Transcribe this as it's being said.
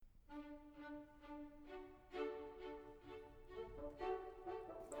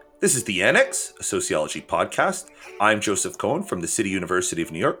This is The Annex, a sociology podcast. I'm Joseph Cohen from the City University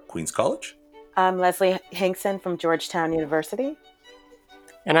of New York, Queens College. I'm Leslie Hinkson from Georgetown University.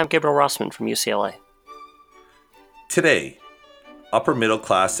 And I'm Gabriel Rossman from UCLA. Today, upper middle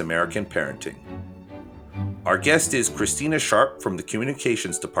class American parenting. Our guest is Christina Sharp from the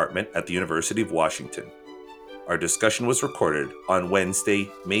Communications Department at the University of Washington. Our discussion was recorded on Wednesday,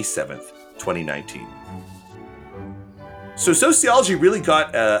 May 7th, 2019. So sociology really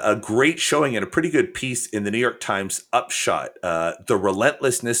got a great showing and a pretty good piece in the New York Times Upshot, The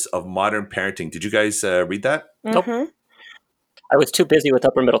Relentlessness of Modern Parenting. Did you guys read that? Nope. I was too busy with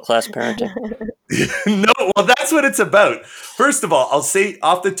upper middle class parenting. No, well, that's what it's about. First of all, I'll say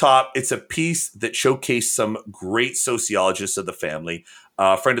off the top, it's a piece that showcased some great sociologists of the family.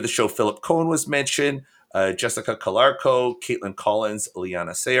 A friend of the show, Philip Cohen, was mentioned, Jessica Calarco, Caitlin Collins,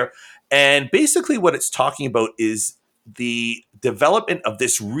 Liana Sayer. And basically what it's talking about is the development of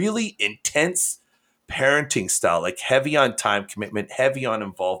this really intense parenting style, like heavy on time commitment, heavy on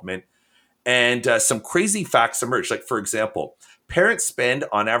involvement, and some crazy facts emerge. Like, for example, parents spend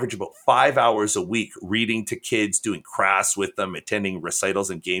on average about 5 hours a week reading to kids, doing crafts with them, attending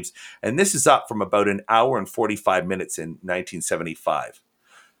recitals and games. And this is up from about an hour and 45 minutes in 1975.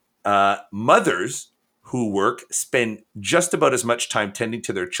 Mothers who work spend just about as much time tending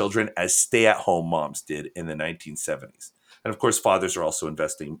to their children as stay-at-home moms did in the 1970s. And of course, fathers are also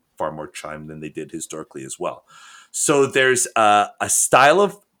investing far more time than they did historically as well. So there's a style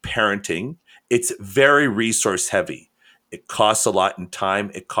of parenting. It's very resource heavy. It costs a lot in time.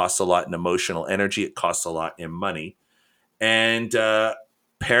 It costs a lot in emotional energy. It costs a lot in money. And that's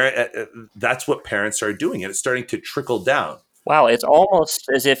what parents are doing. And it's starting to trickle down. Wow, it's almost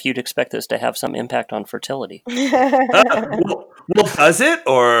as if you'd expect this to have some impact on fertility. Well, does it?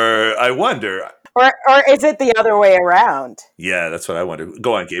 Or I wonder. Or is it the other way around? Yeah, that's what I wonder.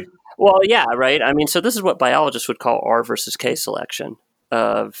 Go on, Gabe. Well, yeah, right. I mean, so this is what biologists would call R versus K selection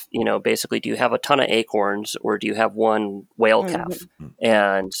of, basically, do you have a ton of acorns or do you have one whale calf?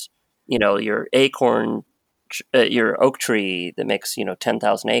 And, your acorn, your oak tree that makes,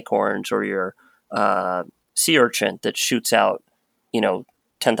 10,000 acorns, or your sea urchin that shoots out,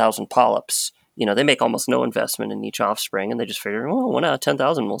 10,000 polyps. They make almost no investment in each offspring, and they just figure, well, 1 out of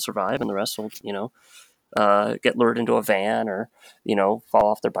 10,000 will survive, and the rest will, get lured into a van or, fall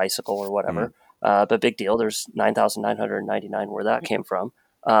off their bicycle or whatever. But big deal, there's 9,999 where that came from.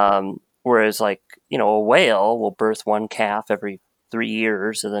 Whereas like, a whale will birth one calf every 3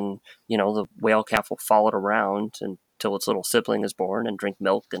 years, and then, the whale calf will follow it around until its little sibling is born and drink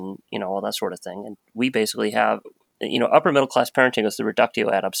milk and, all that sort of thing. And we basically have, upper middle class parenting is the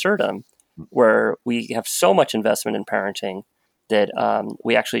reductio ad absurdum, where we have so much investment in parenting that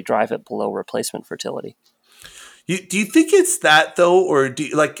we actually drive it below replacement fertility. Do you think it's that though, or do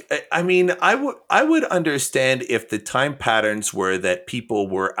you, I would understand if the time patterns were that people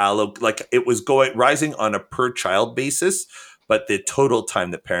were it was rising on a per child basis, but the total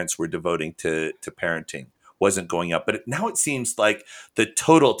time that parents were devoting to parenting wasn't going up. But now it seems like the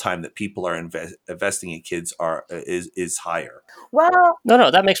total time that people are investing in kids is higher. Well,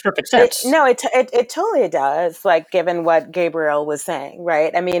 no, that makes perfect sense. It totally does. Like, given what Gabriel was saying,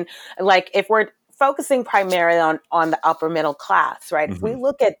 right? I mean, like, if we're focusing primarily on the upper middle class, right? If we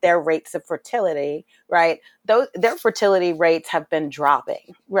look at their rates of fertility, right, their fertility rates have been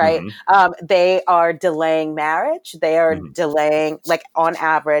dropping, right? They are delaying marriage. They are delaying, like, on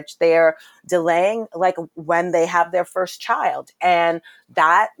average, they are delaying, like, when they have their first child. And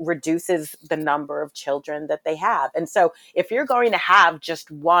that reduces the number of children that they have. And so if you're going to have just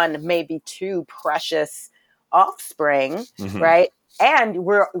one, maybe two precious offspring, right? And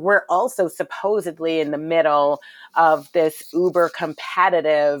we're also supposedly in the middle of this uber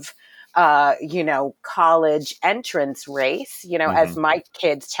competitive, college entrance race, as my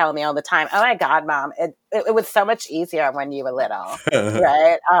kids tell me all the time, oh my God, Mom, it was so much easier when you were little,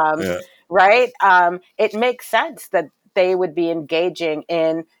 right? Right. It makes sense that they would be engaging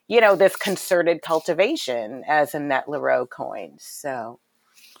in, this concerted cultivation, as Annette Leroux coined. So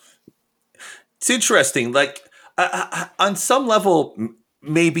it's interesting. Like, on some level,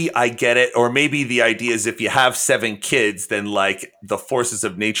 maybe I get it, or maybe the idea is if you have 7 kids, then like the forces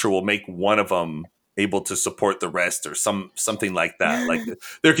of nature will make one of them able to support the rest, or something like that. Like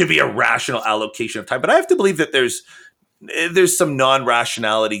there could be a rational allocation of time, but I have to believe that there's some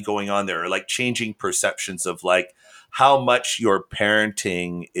non-rationality going on there, or like changing perceptions of like how much your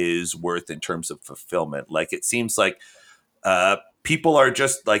parenting is worth in terms of fulfillment. Like it seems like people are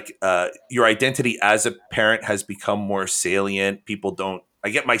just like your identity as a parent has become more salient.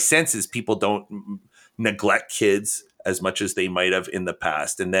 My sense is people don't neglect kids as much as they might have in the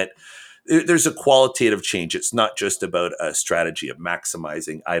past, and that there's a qualitative change. It's not just about a strategy of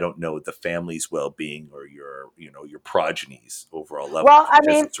maximizing, I don't know, the family's well-being or your progeny's overall level Well, I of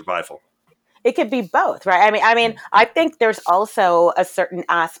mean, survival. it could be both, right? I think there's also a certain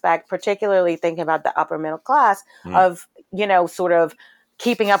aspect, particularly thinking about the upper middle class, of, sort of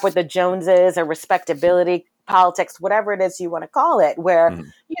keeping up with the Joneses or respectability politics, whatever it is you want to call it, where,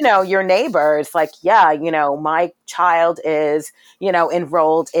 your neighbor is like, yeah, my child is,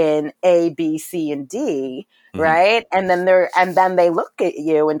 enrolled in A, B, C, and D. Right. And then they look at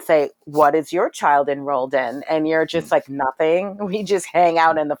you and say, what is your child enrolled in? And you're just like, nothing. We just hang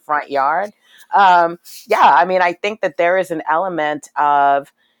out in the front yard. I think that there is an element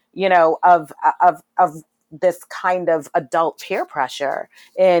of, of this kind of adult peer pressure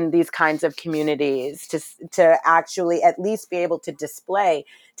in these kinds of communities to actually at least be able to display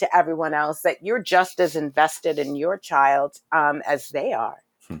to everyone else that you're just as invested in your child as they are.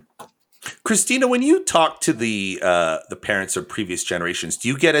 Christina, when you talk to the parents of previous generations, do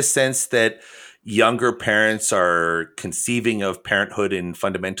you get a sense that younger parents are conceiving of parenthood in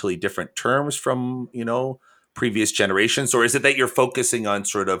fundamentally different terms from, previous generations? Or is it that you're focusing on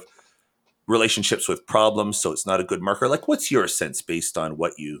sort of relationships with problems, so it's not a good marker? Like, what's your sense based on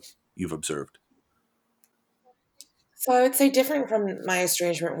what you've observed? So I would say, different from my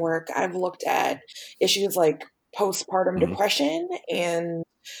estrangement work, I've looked at issues like postpartum depression and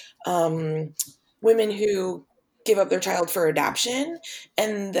women who give up their child for adoption,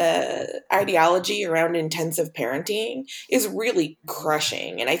 and the ideology around intensive parenting is really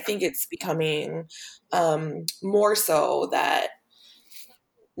crushing. And I think it's becoming more so that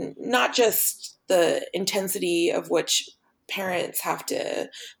not just the intensity of which parents have to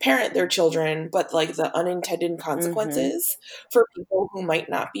parent their children, but like the unintended consequences for people who might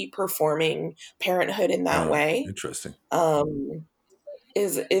not be performing parenthood in that way. Interesting.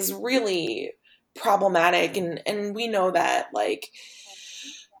 Is really problematic. And we know that, like,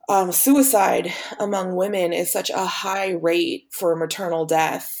 suicide among women is such a high rate for maternal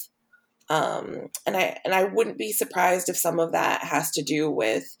death. And I wouldn't be surprised if some of that has to do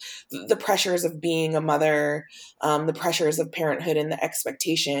with the pressures of being a mother, the pressures of parenthood, and the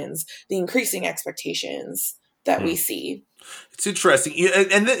expectations, the increasing expectations that we see. It's interesting,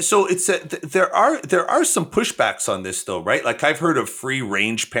 so it's there are some pushbacks on this, though, right? Like, I've heard of free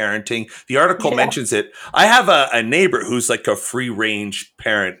range parenting. The article mentions it. I have a neighbor who's like a free range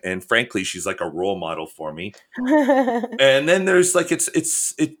parent, and frankly, she's like a role model for me. And then there's like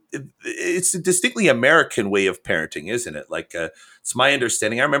it's a distinctly American way of parenting, isn't it? Like, it's my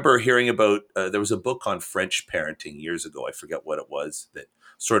understanding. I remember hearing about there was a book on French parenting years ago. I forget what it was that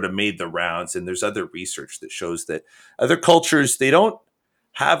sort of made the rounds, and there's other research that shows that other cultures, they don't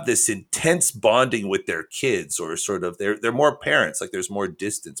have this intense bonding with their kids, or sort of they're more parents, like there's more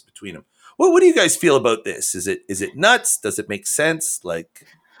distance between them. Well, what do you guys feel about this? Is it nuts? Does it make sense? Like,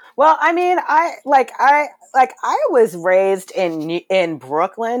 well, I mean, I was raised in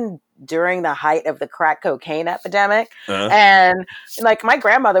Brooklyn during the height of the crack cocaine epidemic, and like my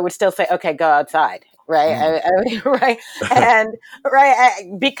grandmother would still say, "Okay, go outside." Right. Right. And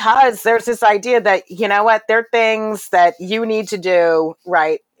because there's this idea that, there are things that you need to do,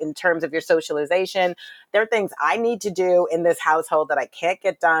 right, in terms of your socialization. There are things I need to do in this household that I can't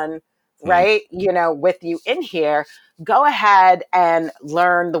get done, right, with you in here. Go ahead and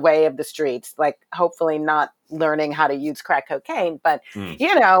learn the way of the streets, like hopefully not learning how to use crack cocaine, but,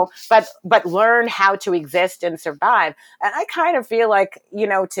 but learn how to exist and survive. And I kind of feel like,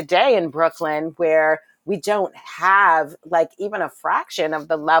 today in Brooklyn, where we don't have like even a fraction of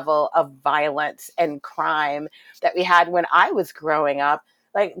the level of violence and crime that we had when I was growing up,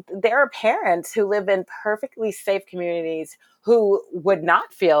 like there are parents who live in perfectly safe communities who would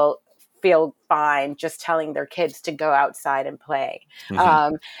not feel fine just telling their kids to go outside and play,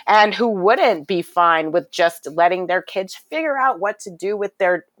 and who wouldn't be fine with just letting their kids figure out what to do with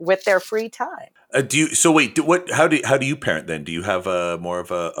their free time. How do you parent then? Do you have more of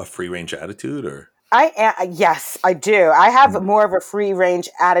a free range attitude, or? Yes, I do. I have more of a free range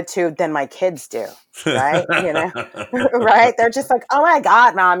attitude than my kids do. Right. Right. They're just like, oh my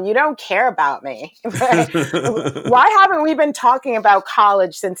God, Mom, you don't care about me. Right? Why haven't we been talking about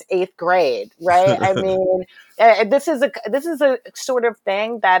college since 8th grade? Right. I mean, this is a sort of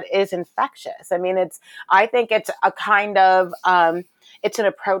thing that is infectious. I mean, I think it's a kind of, it's an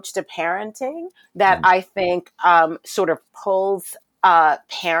approach to parenting that I think sort of pulls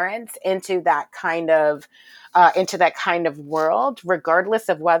parents into that kind of world, regardless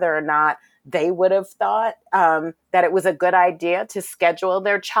of whether or not they would have thought that it was a good idea to schedule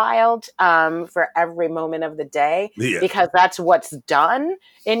their child for every moment of the day, because that's what's done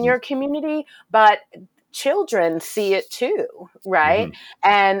in your community. But children see it too, right?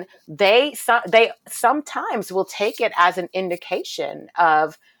 And they sometimes will take it as an indication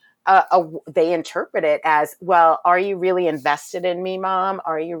of they interpret it as, well, are you really invested in me, mom?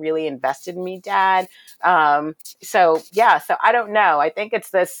 Are you really invested in me, dad? So I don't know. I think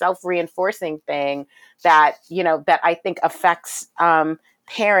it's this self-reinforcing thing that, that I think affects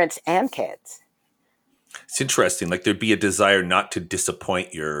parents and kids. It's interesting. Like, there'd be a desire not to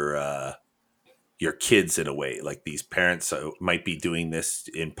disappoint your kids in a way. Like, these parents might be doing this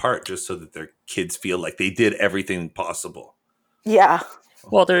in part just so that their kids feel like they did everything possible. Yeah.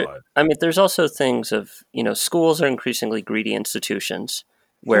 Well, there's also things of, schools are increasingly greedy institutions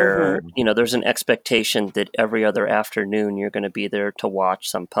where, there's an expectation that every other afternoon you're going to be there to watch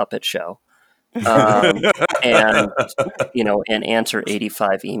some puppet show and answer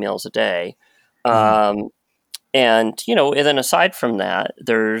 85 emails a day. And then aside from that,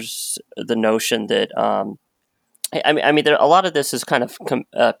 there's the notion that, a lot of this is kind of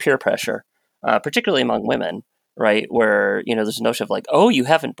peer pressure, particularly among women. Right, where there's a notion of like, oh, you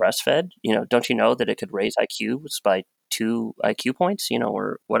haven't breastfed, don't you know that it could raise IQs by 2 IQ points,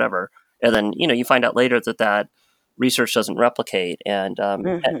 or whatever, and then you find out later that research doesn't replicate. And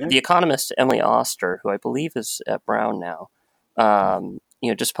the economist Emily Oster, who I believe is at Brown now,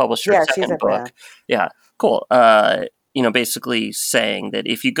 just published her second book. Brown. Yeah, cool. Basically saying that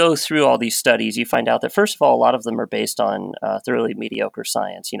if you go through all these studies, you find out that first of all, a lot of them are based on thoroughly mediocre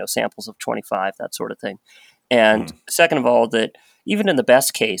science, samples of 25, that sort of thing. And second of all, that even in the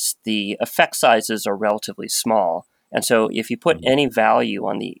best case, the effect sizes are relatively small. And so if you put any value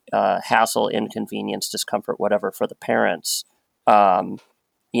on the hassle, inconvenience, discomfort, whatever, for the parents, it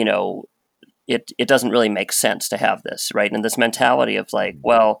doesn't really make sense to have this, right? And this mentality of like,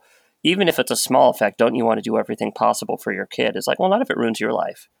 well, even if it's a small effect, don't you want to do everything possible for your kid? It's like, well, not if it ruins your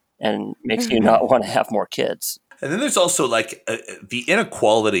life and makes you not want to have more kids. And then there's also like the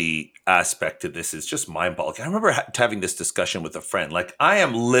inequality aspect of this is just mind-boggling. I remember having this discussion with a friend. Like, I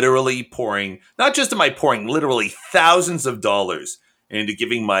am literally pouring literally thousands of dollars into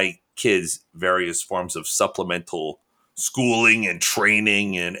giving my kids various forms of supplemental schooling and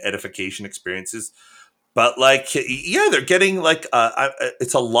training and edification experiences. But like, they're getting like,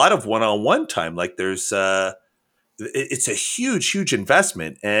 it's a lot of one-on-one time. Like, it's a huge, huge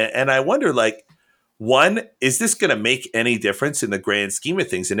investment. And I wonder, like, one, is this going to make any difference in the grand scheme of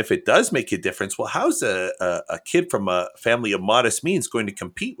things? And if it does make a difference, well, how's a kid from a family of modest means going to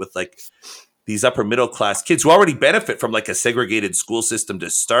compete with like these upper middle class kids who already benefit from like a segregated school system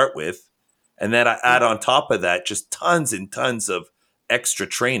to start with? And then I add on top of that just tons and tons of extra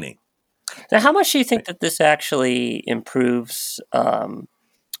training. Now, how much do you think that this actually improves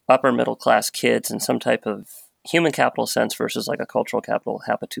upper middle class kids in some type of human capital sense versus like a cultural capital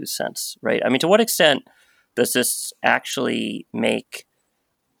habitus sense, right? I mean, to what extent does this actually make,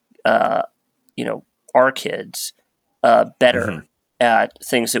 our kids better at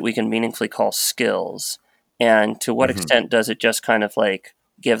things that we can meaningfully call skills? And to what extent does it just kind of like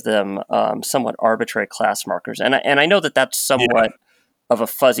give them somewhat arbitrary class markers? And I know that that's somewhat of a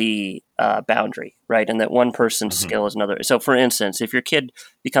fuzzy boundary, right? And that one person's skill is another. So for instance, if your kid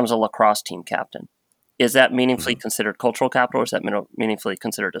becomes a lacrosse team captain, is that meaningfully considered cultural capital, or is that meaningfully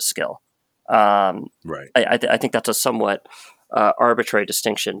considered a skill? Right. I think that's a somewhat arbitrary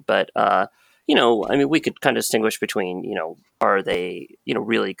distinction, but we could kind of distinguish between, are they,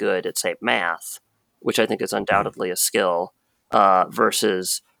 really good at, say, math, which I think is undoubtedly a skill,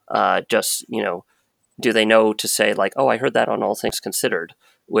 versus just, do they know to say like, oh, I heard that on All Things Considered,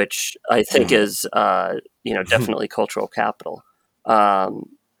 which I think is, definitely cultural capital.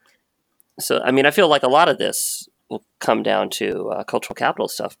 So, I mean, I feel like a lot of this will come down to cultural capital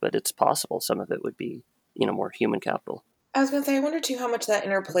stuff, but it's possible some of it would be, more human capital. I was going to say, I wonder too how much that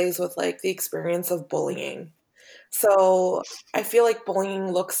interplays with like the experience of bullying. So I feel like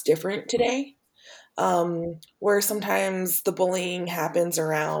bullying looks different today, where sometimes the bullying happens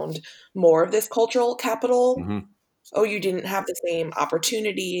around more of this cultural capital. Oh, you didn't have the same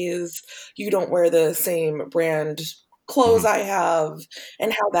opportunities. You don't wear the same brand clothes I have,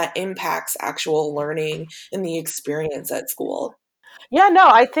 and how that impacts actual learning and the experience at school. Yeah, no,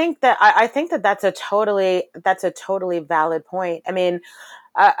 I think that that's a totally valid point. I mean,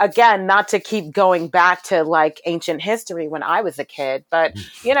 again, not to keep going back to like ancient history when I was a kid, but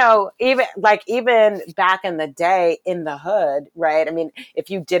even back in the day in the hood, right? I mean, if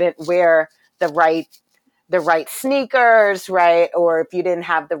you didn't wear the right the right sneakers, right? Or if you didn't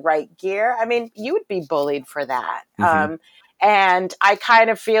have the right gear, I mean, you would be bullied for that. And I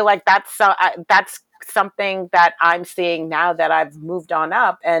kind of feel like that's something that I'm seeing now that I've moved on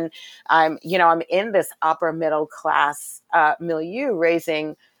up, and I'm in this upper middle class milieu,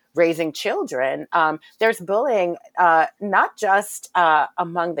 raising children. There's bullying, not just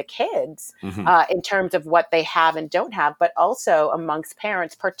among the kids in terms of what they have and don't have, but also amongst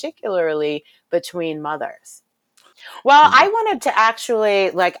parents, particularly between mothers. Well, I wanted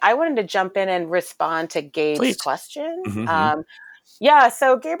to jump in and respond to Gabe's Please. question. Yeah,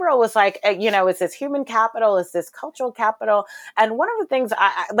 so Gabriel was like, is this human capital? Is this cultural capital? And one of the things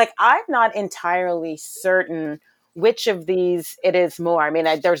I'm not entirely certain which of these it is more. I mean,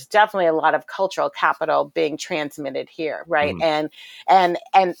 there's definitely a lot of cultural capital being transmitted here, right? And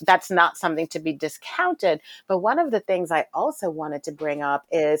that's not something to be discounted. But one of the things I also wanted to bring up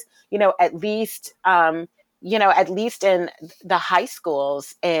is, at least in the high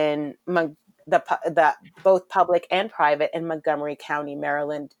schools in the both public and private in Montgomery County,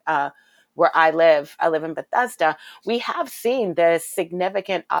 Maryland, where I live in Bethesda, we have seen this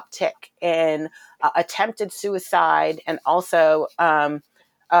significant uptick in attempted suicide and also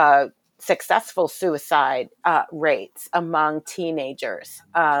successful suicide rates among teenagers.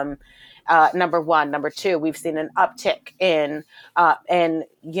 Number one. Number two, we've seen an uptick in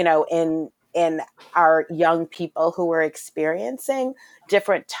our young people who are experiencing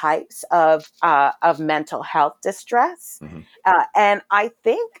different types of mental health distress. And I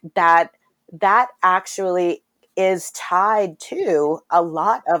think that actually is tied to a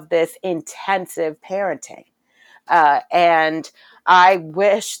lot of this intensive parenting. And I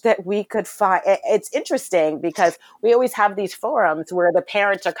wish that we could find it's interesting because we always have these forums where the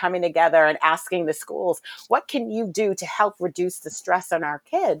parents are coming together and asking the schools, what can you do to help reduce the stress on our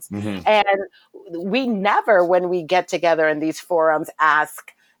kids? And we never, when we get together in these forums,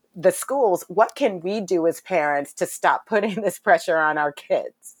 ask the schools, what can we do as parents to stop putting this pressure on our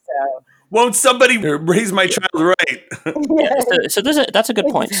kids? So won't somebody raise my child right? So that's a good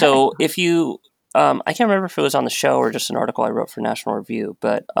point. So if you I can't remember if it was on the show or just an article I wrote for National Review,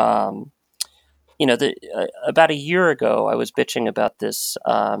 but about a year ago, I was bitching about this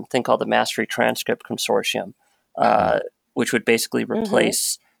thing called the Mastery Transcript Consortium, which would basically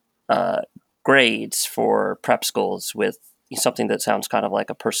replace grades for prep schools with something that sounds kind of like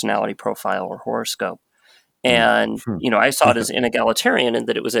a personality profile or horoscope. And, I saw it as inegalitarian in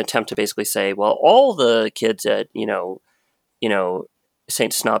that it was an attempt to basically say, well, all the kids at,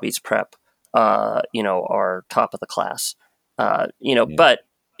 St. Snobby's prep, are top of the class, but,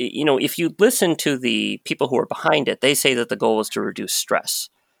 if you listen to the people who are behind it, they say that the goal is to reduce stress,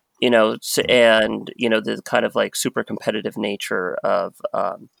 and, the kind of like super competitive nature of,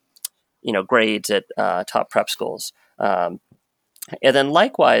 grades at top prep schools. And then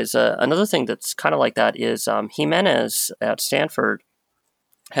likewise, another thing that's kind of like that is Jimenez at Stanford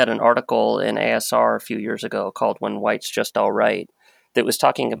had an article in ASR a few years ago called When White's Just All Right that was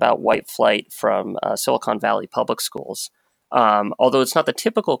talking about white flight from Silicon Valley public schools. Although it's not the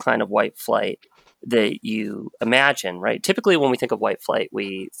typical kind of white flight that you imagine, right? Typically when we think of white flight,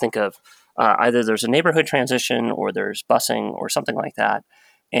 we think of either there's a neighborhood transition or there's busing or something like that.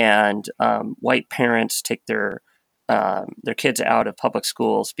 And white parents take their kids out of public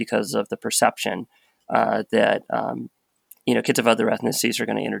schools because of the perception that kids of other ethnicities are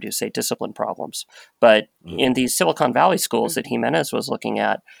going to introduce, say, discipline problems. But in these Silicon Valley schools that Jimenez was looking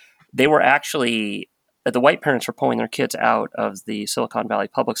at, they were actually the white parents were pulling their kids out of the Silicon Valley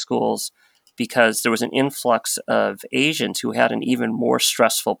public schools because there was an influx of Asians who had an even more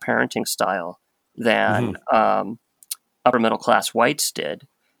stressful parenting style than upper middle class whites did,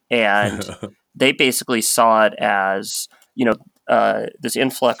 and they basically saw it as this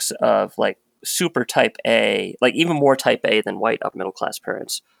influx of like super type A, like even more type A than white upper middle class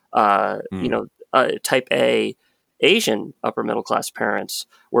parents. Type A Asian upper middle class parents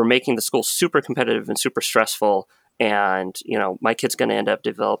were making the school super competitive and super stressful. And my kid's going to end up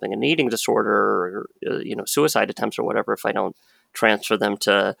developing an eating disorder or suicide attempts or whatever if I don't transfer them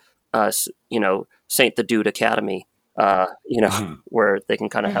to Saint the Dude Academy. Where they can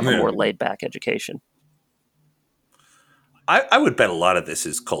kind of have a more laid back education. I would bet a lot of this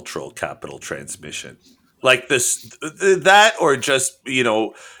is cultural capital transmission, like that, or just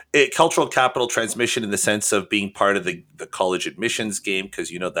cultural capital transmission in the sense of being part of the college admissions game,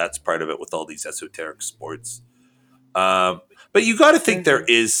 because that's part of it with all these esoteric sports. But you got to think there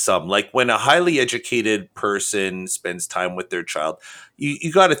is some, like when a highly educated person spends time with their child,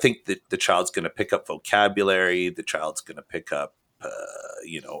 you got to think that the child's going to pick up vocabulary, the child's going to pick up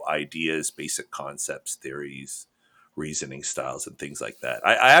ideas, basic concepts, theories, reasoning styles, and things like that.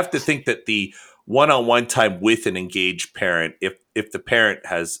 I have to think that the one-on-one time with an engaged parent, if the parent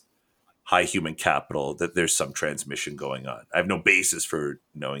has high human capital, that there's some transmission going on. I have no basis for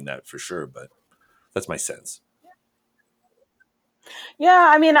knowing that for sure, but that's my sense. Yeah,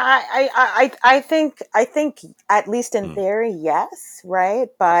 I mean, I think at least in theory, yes, right.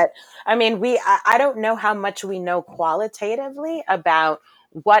 But I mean, I don't know how much we know qualitatively about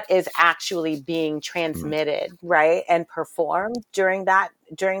what is actually being transmitted, right, and performed during that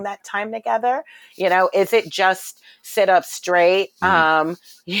time together. Is it just sit up straight? Don't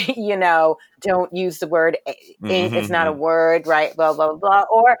use the word it's not a word, right? Blah blah blah.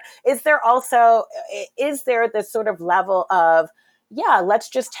 Or is there this sort of level of, yeah, let's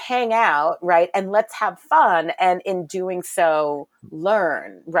just hang out, right? And let's have fun. And in doing so,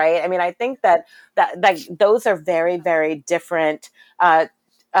 learn, right? I mean, I think that those are very, very different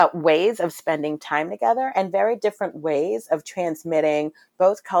ways of spending time together, and very different ways of transmitting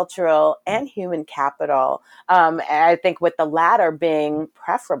both cultural and human capital. And I think with the latter being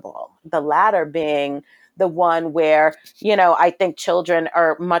preferable, the latter being the one where, I think children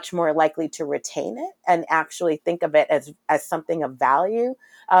are much more likely to retain it and actually think of it as something of value,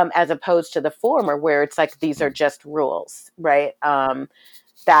 as opposed to the former, where it's like, these are just rules, right?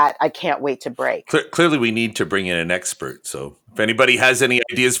 That I can't wait to break. Clearly, we need to bring in an expert. So if anybody has any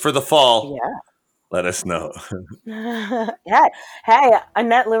ideas for the fall, let us know. Hey,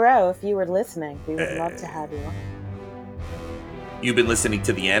 Annette Leroux, if you were listening, we would love to have you. You've been listening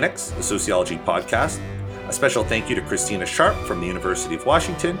to The Annex, a sociology podcast. A special thank you to Christina Sharp from the University of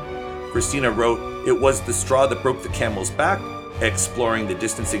Washington. Christina wrote, "It was the straw that broke the camel's back, exploring the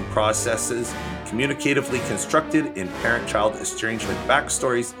distancing processes communicatively constructed in parent-child estrangement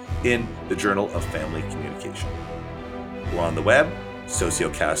backstories in the Journal of Family Communication." We're on the web,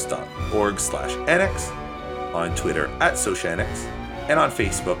 sociocast.org/annex, on Twitter @sociannex, and on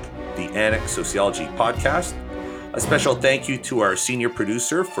Facebook, The Annex Sociology Podcast. A special thank you to our senior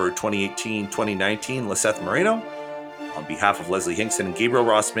producer for 2018-2019, Liseth Moreno. On behalf of Leslie Hinkson and Gabriel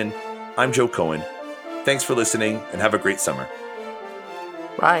Rossman, I'm Joe Cohen. Thanks for listening, and have a great summer.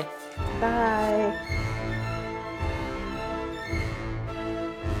 Bye. Bye.